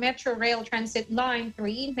or Metro Rail Transit Line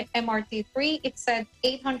 3, the MRT3, it said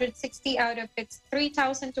 860 out of its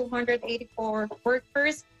 3,284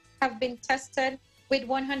 workers have been tested, with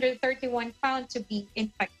 131 found to be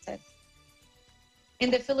infected. In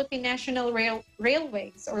the Philippine National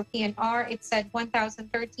Railways, or PNR, it said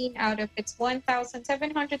 1,013 out of its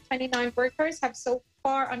 1,729 workers have so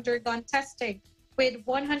far undergone testing, with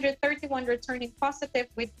 131 returning positive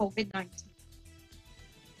with COVID-19.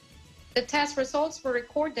 The test results were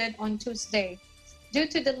recorded on Tuesday. Due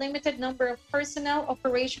to the limited number of personnel,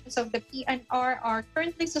 operations of the PNR are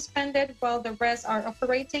currently suspended while the rest are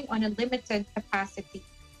operating on a limited capacity.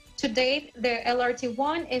 To date, the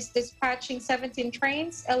LRT1 is dispatching 17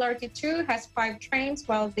 trains, LRT2 has 5 trains,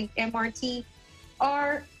 while the MRT3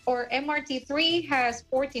 has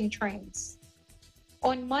 14 trains.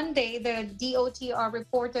 On Monday, the DOTR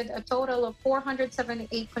reported a total of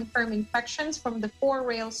 478 confirmed infections from the 4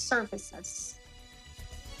 rail services.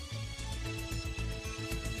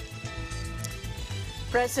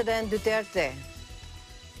 President Duterte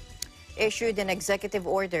issued an executive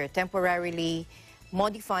order temporarily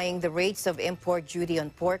modifying the rates of import duty on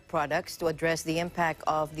pork products to address the impact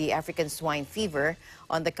of the African swine fever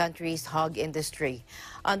on the country's hog industry.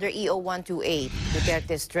 Under EO 128,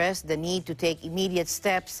 Duterte stressed the need to take immediate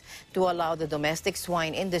steps to allow the domestic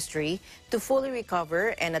swine industry to fully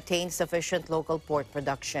recover and attain sufficient local pork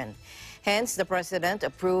production. Hence, the President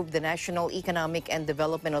approved the National Economic and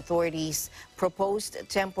Development Authority's proposed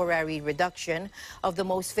temporary reduction of the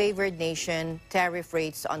most favored nation tariff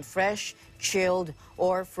rates on fresh, chilled,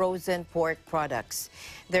 or frozen pork products.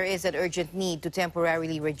 There is an urgent need to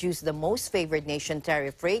temporarily reduce the most favored nation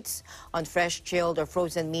tariff rates on fresh, chilled, or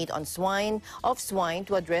frozen meat on swine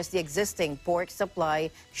to address the existing pork supply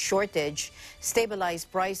shortage, stabilize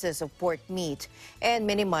prices of pork meat, and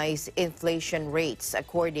minimize inflation rates,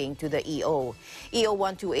 according to the EO. EO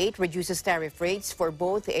 128 reduces tariff rates for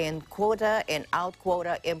both in quota and out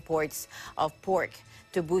quota imports of pork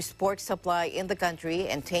to boost pork supply in the country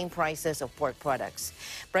and tame prices of pork products.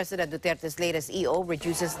 President Duterte's latest EO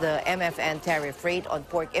reduces the MFN tariff rate on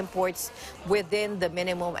pork imports within the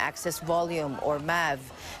minimum access volume, or MAV,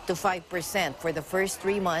 to 5% for the first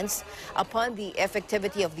 3 months upon the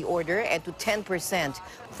effectivity of the order, and to 10%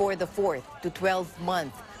 for the 4th to 12th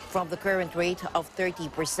month from the current rate of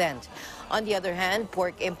 30%. On the other hand,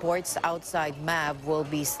 pork imports outside MAV will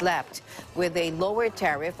be slapped with a lower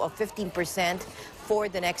tariff of 15% for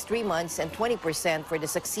the next 3 months and 20% for the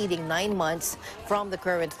succeeding 9 months from the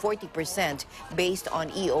current 40% based on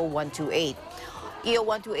EO 128. EO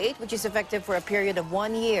 128, which is effective for a period of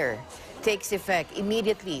 1 year, takes effect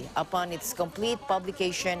immediately upon its complete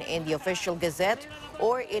publication in the Official Gazette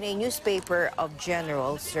or in a newspaper of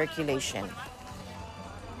general circulation.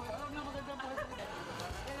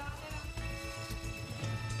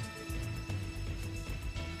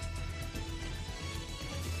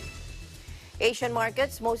 Asian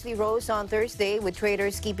markets mostly rose on Thursday, with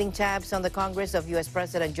traders keeping tabs on the Congress of U.S.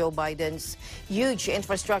 President Joe Biden's huge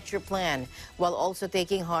infrastructure plan, while also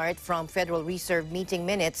taking heart from Federal Reserve meeting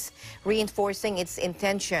minutes, reinforcing its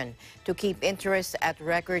intention to keep interest at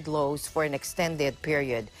record lows for an extended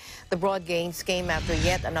period. The broad gains came after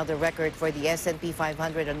yet another record for the S&P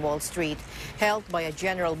 500 on Wall Street, helped by a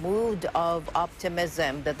general mood of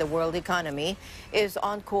optimism that the world economy is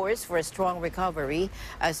on course for a strong recovery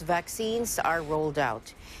as vaccines are rolled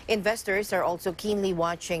out. Investors are also keenly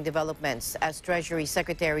watching developments as Treasury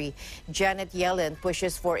Secretary Janet Yellen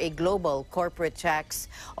pushes for a global corporate tax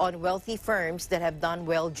on wealthy firms that have done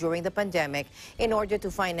well during the pandemic in order to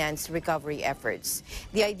finance recovery efforts.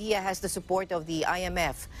 The idea has the support of the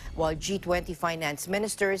IMF, while G20 finance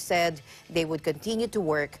ministers said they would continue to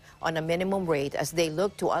work on a minimum rate as they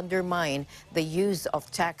look to undermine the use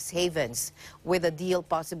of tax havens, with a deal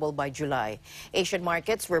possible by July. Asian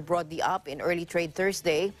markets were broadly up in early trade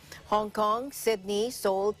Thursday. Hong Kong, Sydney,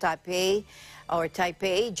 Seoul, Taipei,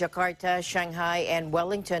 Jakarta, Shanghai, and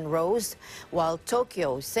Wellington rose, while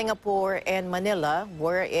Tokyo, Singapore, and Manila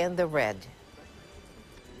were in the red.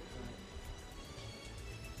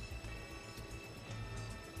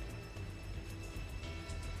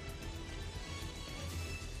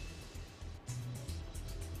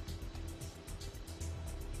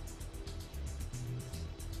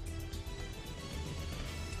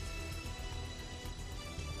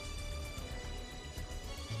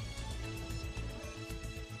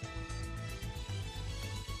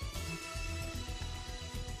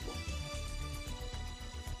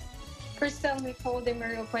 Crystal Nicole de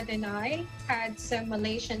Mario and I had some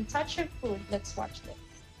Malaysian touch of food. Let's watch this.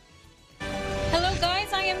 Hello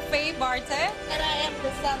guys, I am Faye Barte. And I am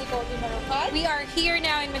Crystal Nicole de Mario. We are here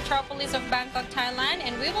now in metropolis of Bangkok, Thailand,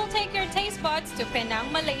 and we will take your taste buds to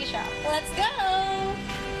Penang, Malaysia. Let's go!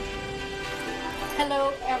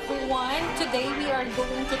 Hello everyone. Today we are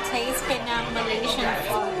going to taste Penang Malaysian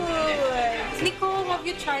food. Nicole, have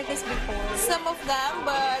you tried this before? Some of them,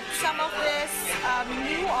 but some of this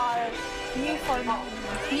new for me.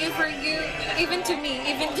 New for you, even to me,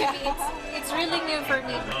 it's really new for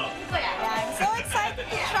me. Yeah, I'm so excited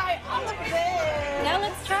to try all of this. Now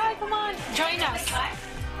let's try, come on, join us.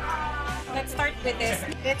 Let's start with this.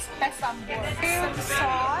 It's pesambur. Some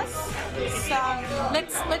sauce.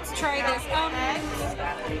 Let's try this.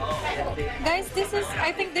 Guys,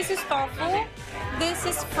 I think this is tofu. This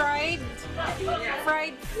is fried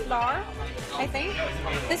flour, I think.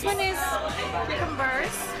 This one is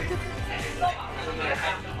cucumbers.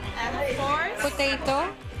 And of course, potato.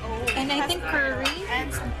 And I think curry.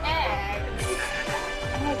 And some eggs.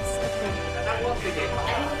 Eggs, okay.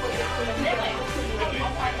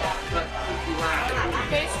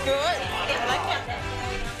 Tastes good. I like it.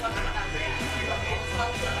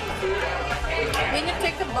 When you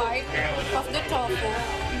take a bite of the tofu,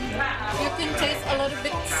 you can taste a little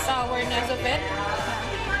bit sourness of it,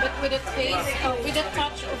 but with a taste, with a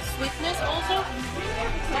touch of sweetness also.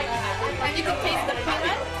 And you can taste the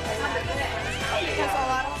peanut. It has a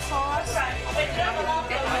lot of sauce. It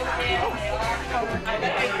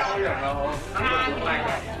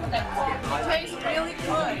tastes really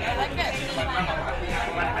good. I like it.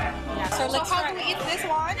 So let's how try. do we eat this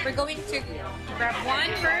one? We're going to grab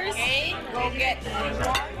one first. Okay, go get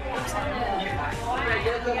one.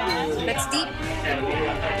 Let's deep.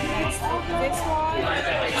 This one.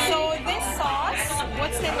 So this sauce,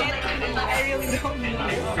 what's in it? I really don't know.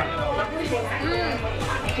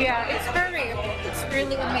 Yeah, it's curry. It's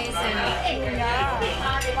really amazing. Yeah.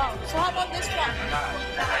 Wow. So how about this one?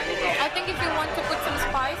 I think if you want to put some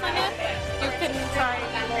spice on it, you can try.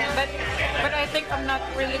 But I think I'm not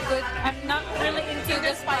really good. I'm not really into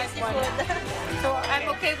the spicy one. So I'm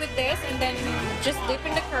okay with this, and then just dip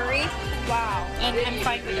in the curry. Wow. And I'm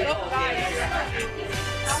fine with it. Look, guys.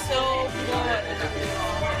 So good.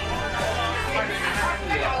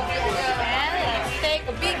 And let's take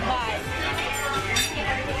a big bite.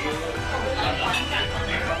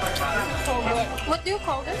 So good. What do you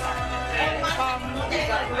call this?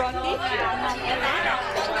 Roti.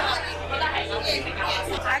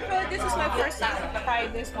 Actually, this is my first time to try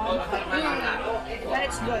this one. But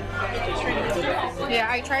it's good. It's really good.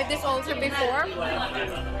 Yeah, I tried this also before.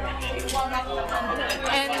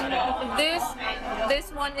 And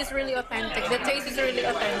this one is really authentic. The taste is really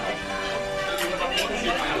authentic.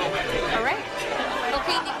 All right.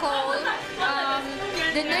 Okay, Nicole.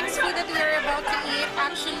 The next food that we're about to eat,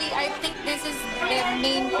 actually, I think this is the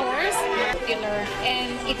main course.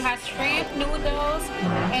 And it has shrimp, noodles,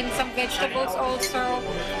 and some vegetables also.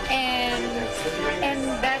 And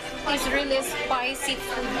that is really spicy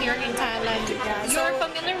food here in Thailand. Yeah, You're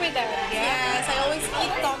familiar with that, yeah? Yes, I always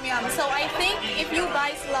eat tom yum. So I think if you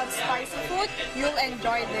guys love spicy food, you'll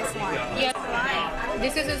enjoy this one. Yes.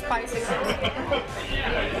 This is a spicy food.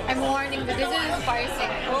 I'm warning that this is spicy.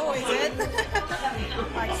 Oh, is it?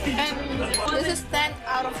 And this is 10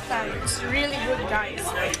 out of 10. It's really good, guys.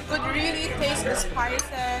 Could really taste the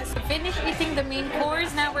spices. Finish eating the main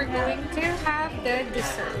course. Now we're going to have the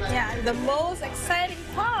dessert. Yeah, the most exciting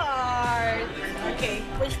part. Okay,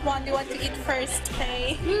 which one do you want to eat first,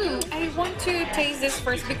 Kay? I want to taste this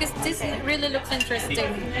first because this really looks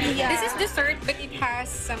interesting. Yeah. This is dessert, but it has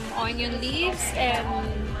some onion leaves and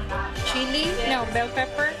chili. No, bell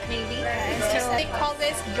pepper, maybe. So they call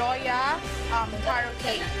this Joya taro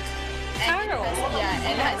cake. Taro? Yeah,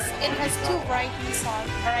 it has two varieties of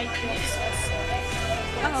sauce.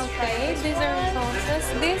 Okay, these are sauces.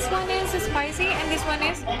 This one is spicy and this one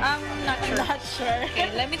is, I'm not sure. Not sure.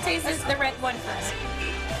 Okay, let me taste the red one first.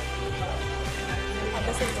 How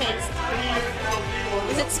does it taste?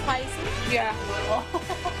 Is it spicy? Yeah.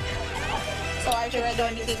 So I should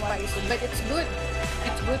don't eat spicy, but it's good.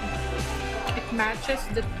 It's good. It matches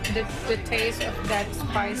the taste of that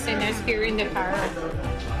spiciness here in the taro.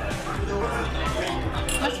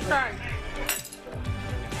 Let's try.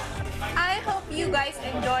 I hope you guys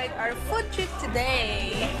enjoyed our food trip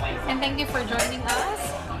today. And thank you for joining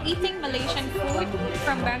us. Eating Malaysian food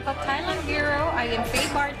from Bangkok, Thailand Bureau. I am Faye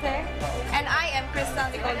Bartek. And I am Crystal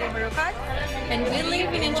Nicole Marukat. And we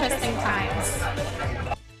live in interesting times.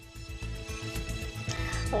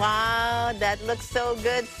 Wow, that looks so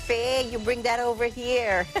good, Faye. You bring that over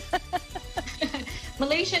here.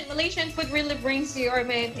 Malaysian food really brings you, I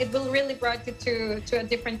mean, it will really brought you to a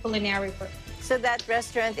different culinary world. So that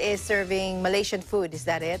restaurant is serving Malaysian food, is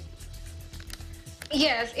that it?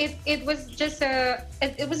 Yes, it was just an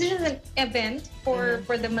event for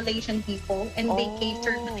the Malaysian people, and they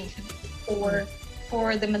catered Malaysian food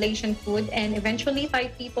for the Malaysian food, and eventually Thai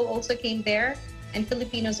people also came there, and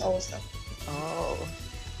Filipinos also. Oh,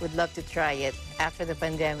 would love to try it after the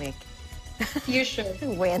pandemic. You should.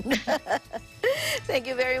 When? Thank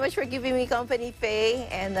you very much for giving me company, Faye,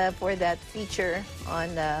 and for that feature on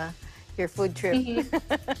your food trip.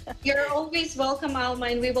 You're always welcome, Alma,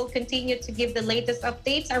 and we will continue to give the latest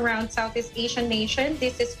updates around Southeast Asian nation.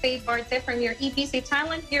 This is Faye Bartek from your EPC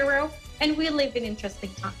Thailand Bureau, and we live in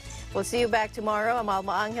interesting times. We'll see you back tomorrow. I'm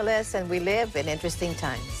Alma Angeles, and we live in interesting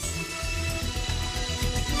times.